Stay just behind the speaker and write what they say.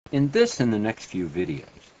In this and the next few videos,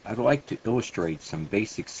 I'd like to illustrate some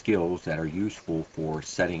basic skills that are useful for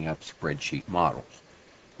setting up spreadsheet models.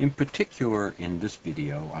 In particular, in this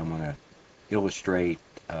video, I want to illustrate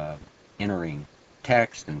entering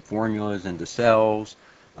text and formulas into cells,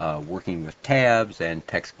 working with tabs and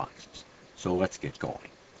text boxes. So let's get going.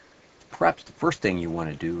 Perhaps the first thing you want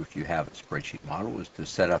to do if you have a spreadsheet model is to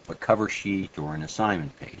set up a cover sheet or an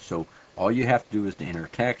assignment page. So all you have to do is to enter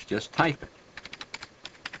text, just type it.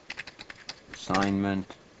 Assignment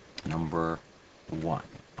number 1.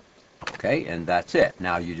 Okay, and that's it.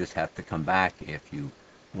 Now you just have to come back. If you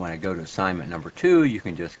want to go to assignment number 2, you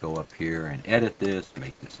can just go up here and edit this,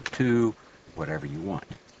 make this a 2, whatever you want.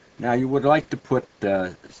 Now you would like to put,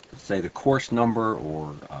 say, the course number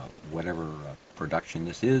or whatever production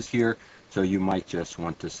this is here. So you might just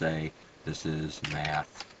want to say this is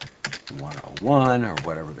Math 101 or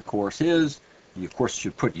whatever the course is. You, of course,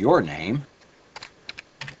 should put your name.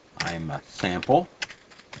 I'm a sample.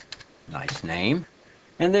 Nice name.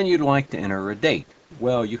 And then you'd like to enter a date.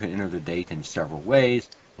 Well, you can enter the date in several ways.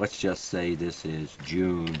 Let's just say this is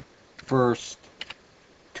June 1st,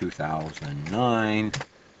 2009,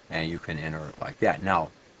 and you can enter it like that. Now,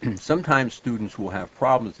 sometimes students will have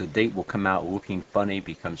problems. The date will come out looking funny,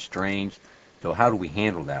 become strange. So how do we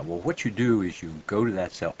handle that? Well, what you do is you go to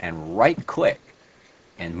that cell and right-click.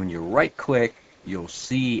 And when you right-click, you'll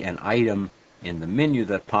see an item in the menu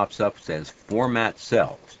that pops up says Format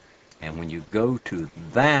Cells. And when you go to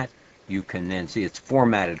that, you can then see it's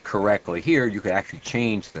formatted correctly here. You could actually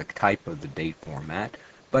change the type of the date format,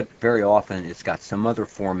 but very often it's got some other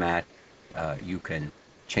format. You can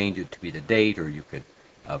change it to be the date, or you could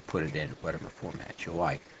put it in whatever format you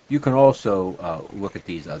like. You can also look at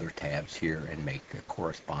these other tabs here and make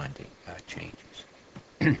corresponding changes.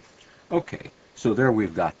 Okay, so there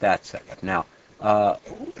we've got that set up. Now,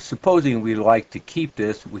 supposing we'd like to keep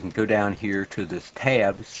this, we can go down here to this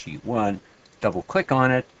tab, Sheet 1, double click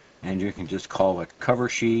on it, and you can just call it Cover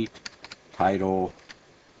Sheet, Title,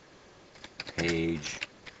 Page,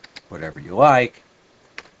 whatever you like,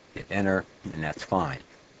 hit Enter, and that's fine.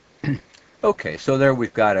 Okay, so there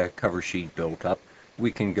we've got a cover sheet built up. We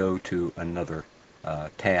can go to another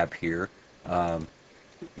tab here,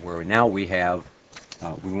 where now we have,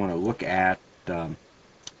 we want to look at some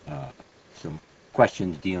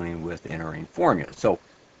questions dealing with entering formulas. So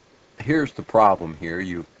here's the problem here.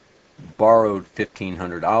 You borrowed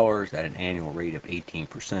 $1,500 at an annual rate of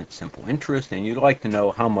 18% simple interest, and you'd like to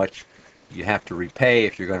know how much you have to repay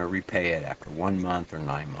if you're going to repay it after 1 month or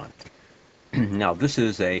 9 months. Now this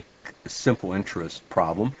is a simple interest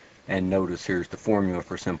problem, and notice here's the formula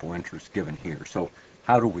for simple interest given here. So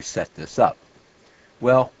how do we set this up?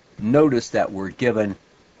 Well, notice that we're given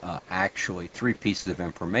actually 3 pieces of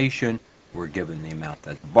information. We're given the amount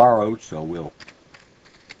that's borrowed, so we'll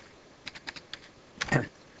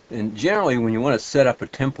and generally when you want to set up a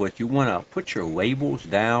template, you want to put your labels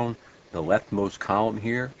down the leftmost column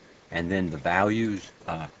here, and then the values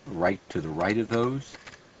right to the right of those.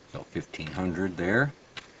 So 1,500 there.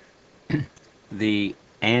 The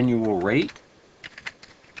annual rate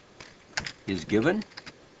is given,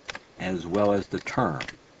 as well as the term.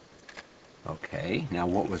 Okay, now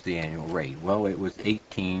what was the annual rate? Well, it was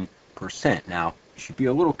 18%. Now, you should be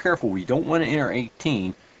a little careful. We don't want to enter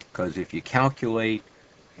 18, because if you calculate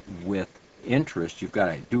with interest, you've got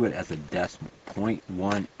to do it as a decimal,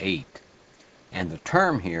 0.18. And the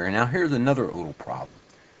term here, now here's another little problem.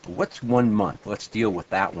 What's 1 month? Let's deal with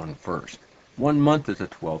that one first. 1 month is a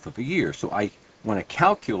 12th of a year, so I want to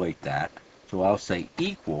calculate that. So I'll say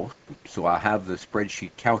equal, so I'll have the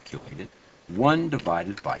spreadsheet calculated, 1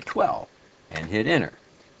 divided by 12, and hit enter.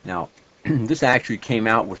 Now, this actually came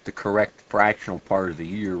out with the correct fractional part of the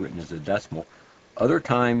year written as a decimal. Other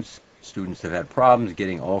times, students have had problems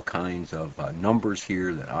getting all kinds of numbers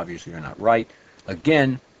here that obviously are not right.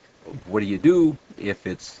 Again, what do you do if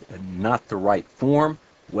it's not the right form?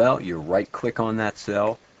 Well, you right-click on that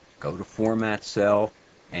cell, go to Format Cell,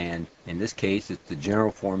 and in this case, it's the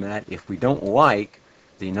general format. If we don't like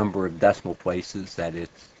the number of decimal places that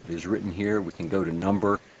it is written here, we can go to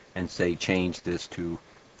Number and say change this to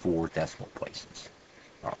 4 decimal places.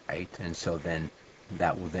 All right, and so then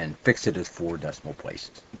that will then fix it as 4 decimal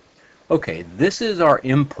places. Okay, this is our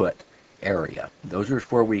input area. Those are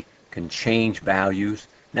where we can change values.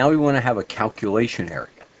 Now we want to have a calculation area.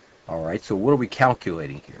 All right, so what are we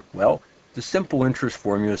calculating here? Well, the simple interest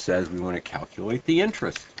formula says we want to calculate the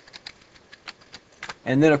interest.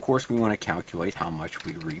 And then, of course, we want to calculate how much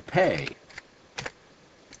we repay.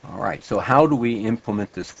 All right, so how do we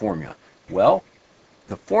implement this formula? Well,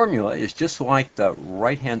 the formula is just like the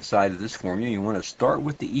right-hand side of this formula. You want to start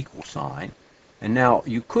with the equal sign, And now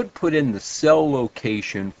you could put in the cell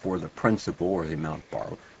location for the principal or the amount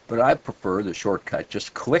borrowed, but I prefer the shortcut.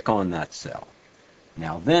 Just click on that cell.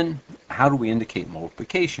 Now then, how do we indicate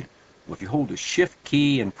multiplication? Well, if you hold the Shift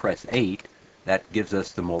key and press 8, that gives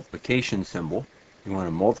us the multiplication symbol. You want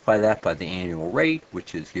to multiply that by the annual rate,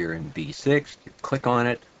 which is here in B6. You click on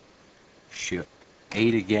it, Shift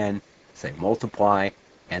 8 again, say multiply,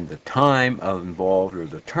 and the time involved, or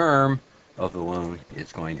the term of the loan,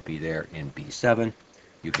 is going to be there in B7.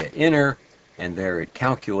 You hit enter, and there it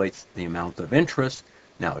calculates the amount of interest.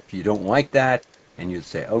 Now, if you don't like that, and you'd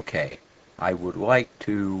say, okay, I would like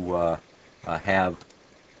to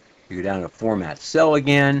you go down to format cell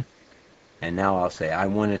again, and now I'll say I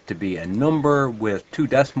want it to be a number with 2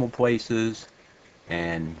 decimal places,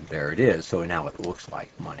 and there it is. So now it looks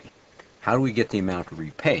like money. How do we get the amount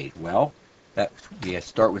repaid? Well, we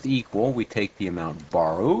start with equal. We take the amount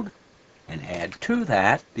borrowed and add to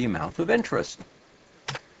that the amount of interest.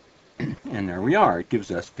 And there we are. It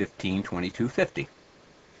gives us $1522.50.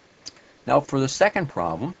 Now for the second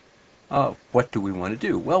problem, what do we want to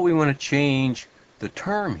do? Well, we want to change the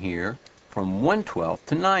term here from 1/12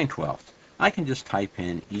 to 9/12. I can just type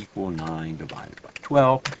in equal 9 divided by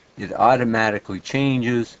 12. It automatically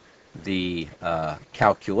changes the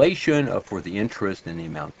calculation for the interest and the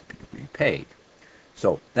amount to be repaid.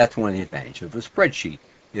 So that's one of the advantages of a spreadsheet.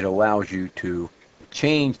 It allows you to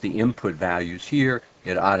change the input values here.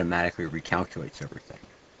 It automatically recalculates everything.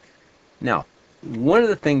 Now, one of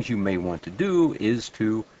the things you may want to do is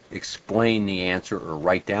to explain the answer or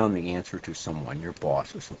write down the answer to someone, your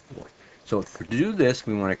boss or so forth. So to do this,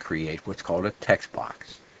 we want to create what's called a text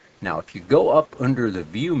box. Now, if you go up under the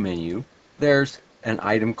View menu, there's an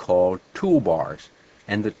item called Toolbars,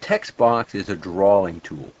 and the text box is a drawing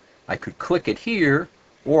tool. I could click it here,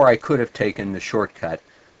 or I could have taken the shortcut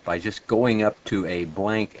by just going up to a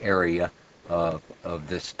blank area of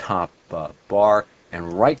this top bar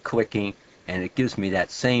and right-clicking, and it gives me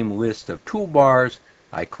that same list of toolbars.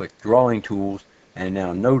 I click Drawing Tools, and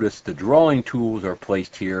now notice the drawing tools are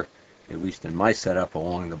placed here, at least in my setup,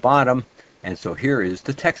 along the bottom, and so here is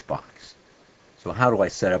the text box. So how do I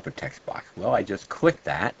set up a text box? Well, I just click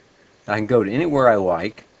that. I can go to anywhere I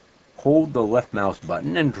like, hold the left mouse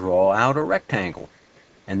button, and draw out a rectangle.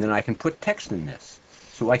 And then I can put text in this.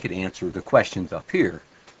 So I could answer the questions up here.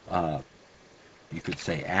 You could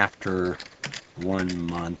say after 1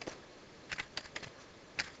 month,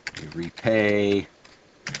 you repay,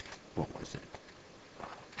 what was it,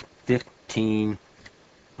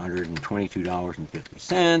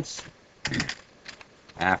 $1,522.50.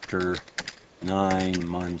 After 9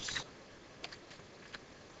 months,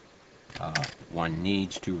 one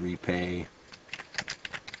needs to repay.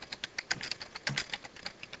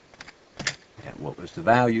 And what was the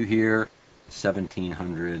value here?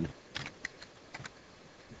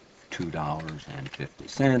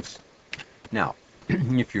 $1,702.50. Now,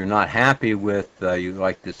 if you're not happy with, you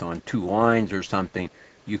like this on 2 lines or something,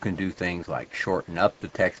 you can do things like shorten up the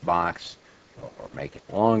text box or make it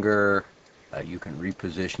longer. You can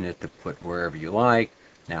reposition it to put wherever you like.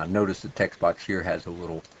 Now notice the text box here has a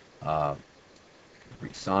little,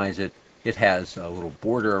 resize it. It has a little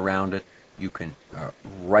border around it. You can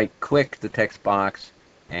right-click the text box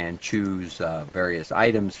and choose various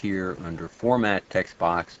items here under Format Text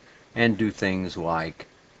Box and do things like,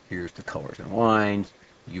 here's the colors and lines.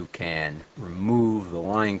 You can remove the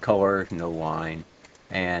line color, no line,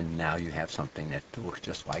 and now you have something that looks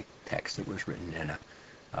just like text that was written in a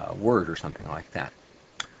Word or something like that.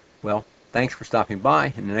 Well, thanks for stopping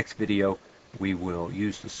by. In the next video, we will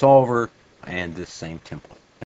use the solver and this same template.